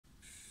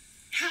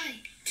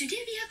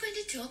Today we are going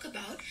to talk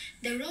about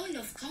the role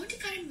of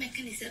countercurrent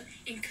mechanism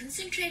in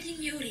concentrating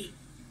urine.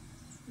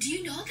 Do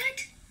you know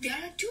that there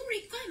are two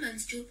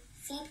requirements to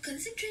form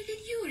concentrated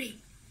urine?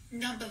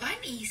 Number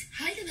one is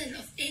high level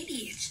of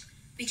ADH,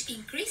 which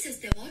increases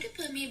the water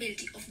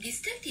permeability of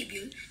distal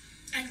tubule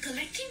and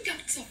collecting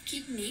ducts of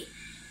kidney,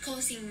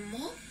 causing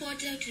more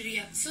water to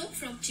reabsorb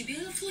from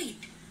tubular fluid.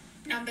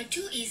 Number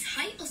two is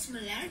high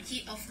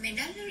osmolarity of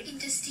medullary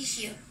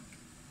interstitium.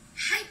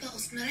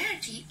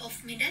 Hyperosmolarity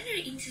of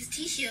medullary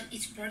interstitium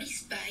is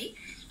produced by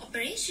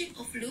operation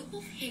of loop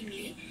of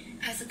Henle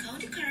as a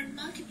countercurrent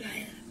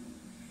multiplier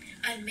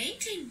and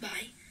maintained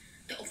by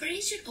the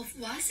operation of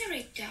vasa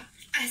recta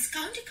as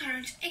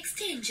countercurrent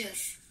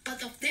exchanges.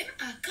 Both of them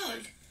are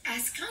called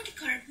as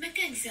countercurrent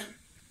mechanism.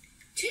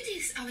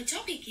 Today our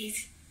topic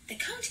is the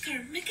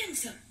countercurrent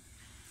mechanism.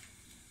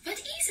 What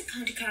is a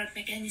countercurrent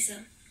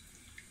mechanism?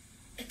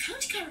 A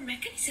countercurrent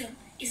mechanism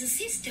is a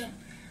system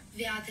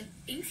where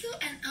the inflow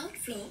and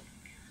outflow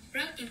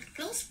run in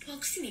close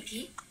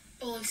proximity,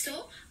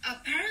 also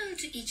are parallel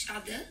to each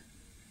other,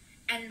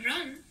 and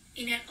run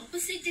in an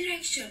opposite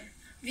direction.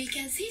 We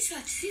can see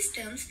such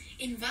systems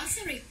in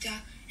vasa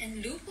recta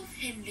and loop of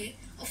Henle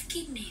of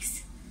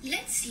kidneys.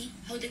 Let's see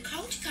how the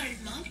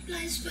countercurrent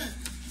multipliers work.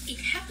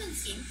 It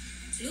happens in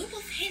loop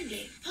of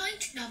Henle.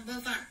 Point number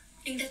 1.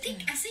 In the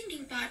thick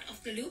ascending part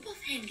of the loop of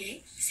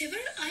Henle,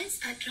 several ions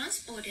are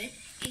transported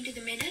into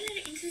the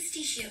medullary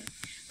interstitium,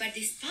 but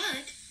this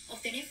part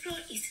of the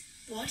nephron is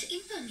water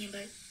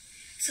impermeable,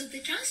 so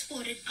the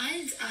transported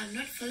ions are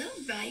not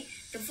followed by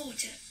the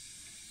water.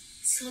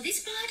 So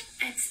this part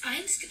adds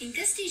ions to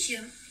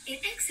interstitium in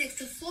excess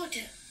of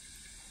water.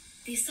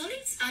 These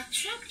solids are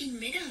trapped in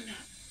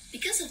medulla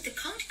because of the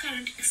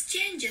countercurrent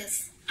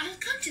exchanges. I'll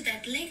come to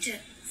that later.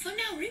 For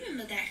now,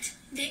 remember that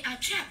they are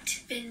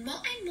trapped when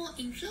more and more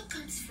inflow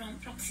comes from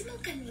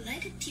proximal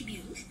convoluted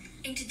tubules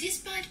into this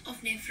part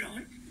of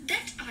nephron.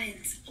 That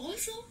ions,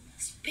 also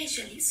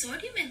especially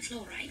sodium and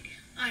chloride,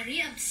 are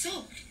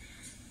reabsorbed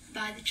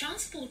by the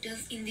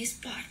transporters in this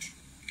part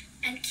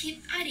and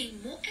keep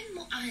adding more and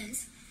more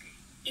ions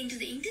into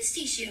the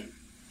interstitium.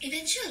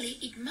 Eventually,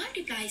 it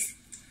multiplies,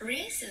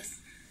 raises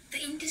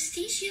the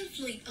interstitial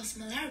fluid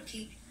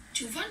osmolarity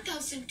to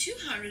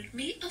 1200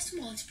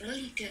 milliosmoles per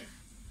liter.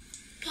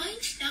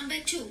 Point number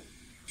 2.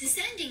 The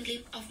descending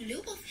limb of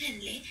loop of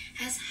Henle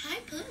has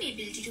high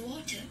permeability to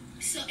water,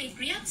 so it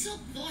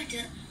reabsorbs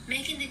water,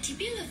 making the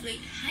tubular fluid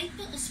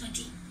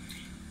hyperosmotic,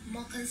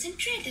 more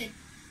concentrated.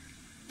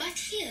 But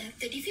here,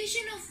 the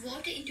diffusion of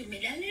water into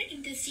medullary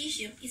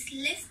interstitium is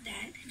less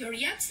than the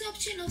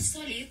reabsorption of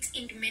solids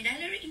into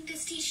medullary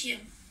interstitium.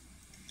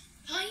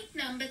 Point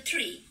number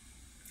 3.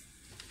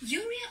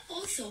 Urea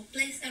also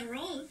plays a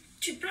role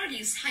to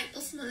produce high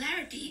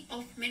osmolarity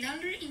of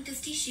medullary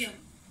interstitium.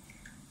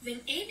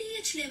 When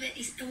ADH level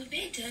is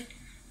elevated,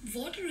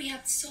 water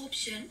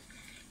reabsorption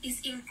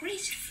is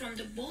increased from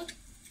the both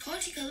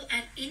cortical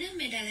and inner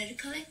medullary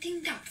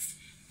collecting ducts,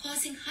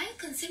 causing higher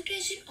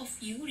concentration of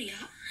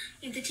urea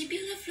in the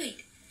tubular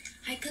fluid.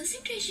 High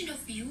concentration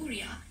of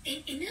urea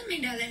in inner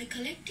medullary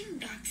collecting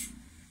ducts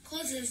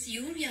causes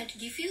urea to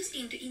diffuse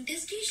into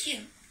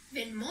interstitium.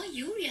 When more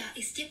urea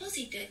is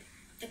deposited,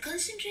 the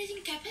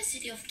concentrating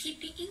capacity of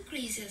kidney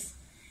increases.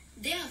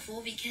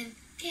 Therefore, we can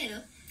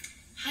tell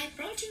high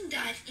protein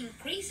diet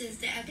increases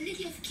the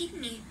ability of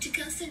kidney to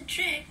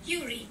concentrate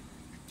urine.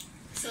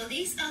 So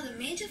these are the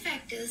major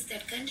factors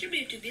that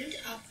contribute to build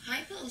up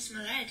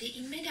hyperosmolarity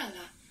in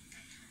medulla.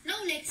 Now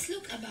let's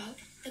look about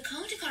the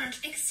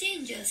countercurrent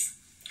exchanges.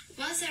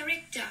 Vasa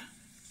recta.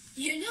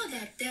 You know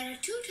that there are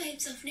two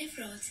types of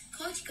nephrons,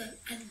 cortical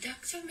and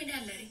ductal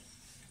medullary.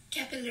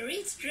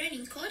 Capillaries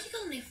draining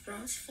cortical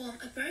nephrons form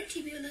a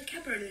peritubular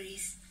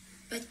capillaries.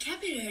 But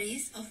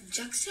capillaries of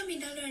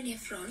juxtamedullary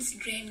nephrons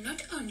drain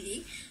not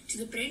only to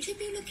the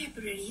peritubular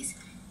capillaries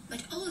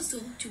but also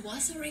to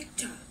vasa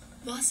recta.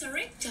 Vasa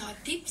recta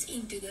dips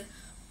into the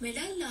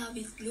medulla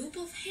with loop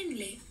of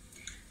Henle.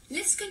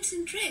 Let's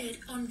concentrate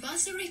on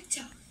vasa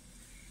recta.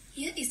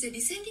 Here is the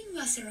descending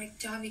vasa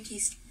recta, which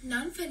is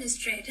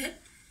non-fenestrated,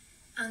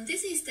 and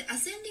this is the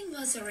ascending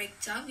vasa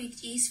recta,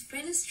 which is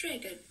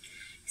fenestrated.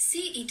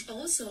 See, it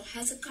also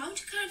has a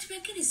countercurrent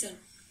mechanism.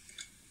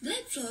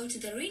 Blood flow to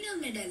the renal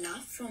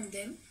medulla from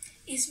them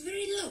is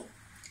very low,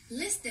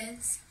 less than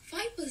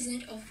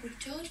 5% of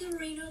total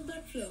renal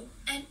blood flow,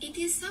 and it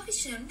is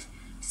sufficient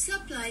to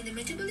supply the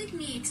metabolic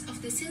needs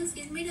of the cells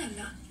in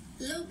medulla.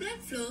 Low blood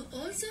flow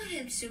also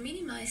helps to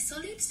minimize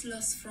solids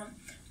loss from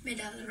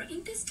medullary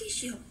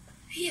interstitium.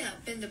 Here,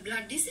 when the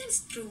blood descends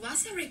through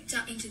vasa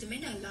recta into the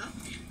medulla,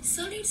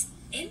 solids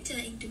enter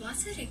into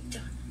vasa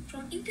recta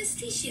from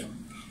interstitium,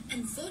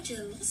 and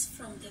water loss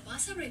from the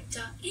vasa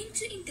recta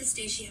into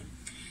interstitium.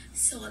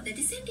 So the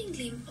descending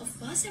limb of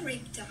vasa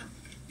recta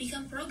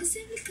become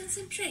progressively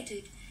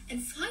concentrated,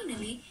 and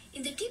finally,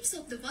 in the tips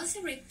of the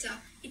vasa recta,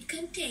 it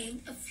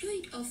contained a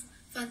fluid of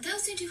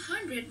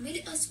 1200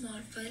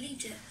 milliosmoles per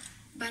liter.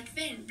 But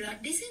when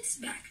blood descends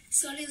back,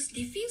 solids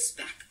diffuse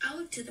back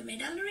out to the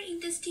medullary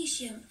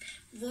interstitium,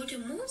 water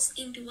moves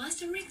into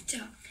vasa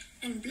recta,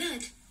 and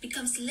blood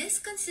becomes less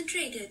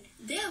concentrated.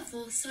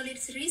 Therefore,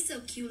 solids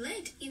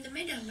recirculate in the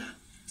medulla.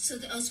 So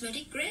the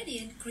osmotic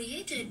gradient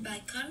created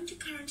by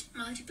countercurrent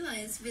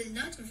multipliers will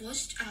not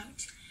wash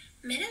out.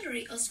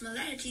 Medullary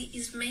osmolarity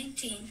is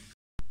maintained.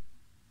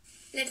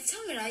 Let's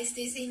summarize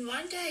this in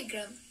one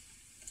diagram.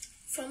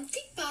 From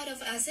thick part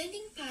of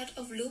ascending part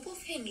of loop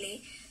of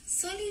Henle,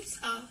 solids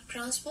are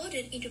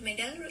transported into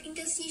medullary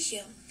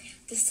interstitium.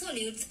 The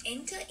solids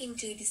enter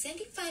into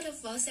descending part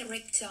of vasa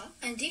recta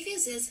and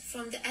diffuses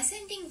from the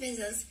ascending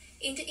vessels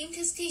into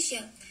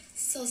interstitium.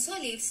 So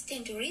solids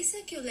tend to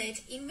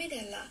recirculate in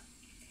medulla.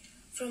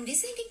 From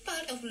descending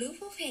part of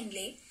loop of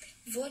Henle,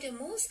 water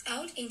moves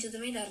out into the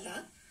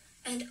medulla,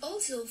 and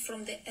also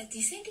from the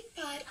descending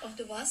part of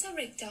the vasa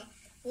recta,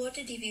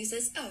 water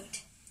diffuses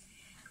out.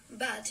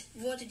 But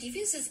water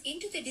diffuses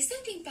into the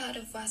descending part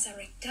of vasa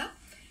recta,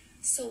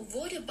 so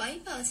water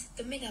bypasses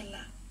the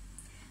medulla.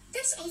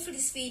 That's all for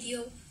this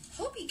video.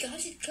 Hope you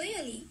got it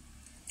clearly.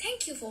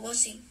 Thank you for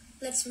watching.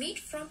 Let's meet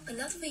from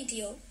another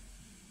video.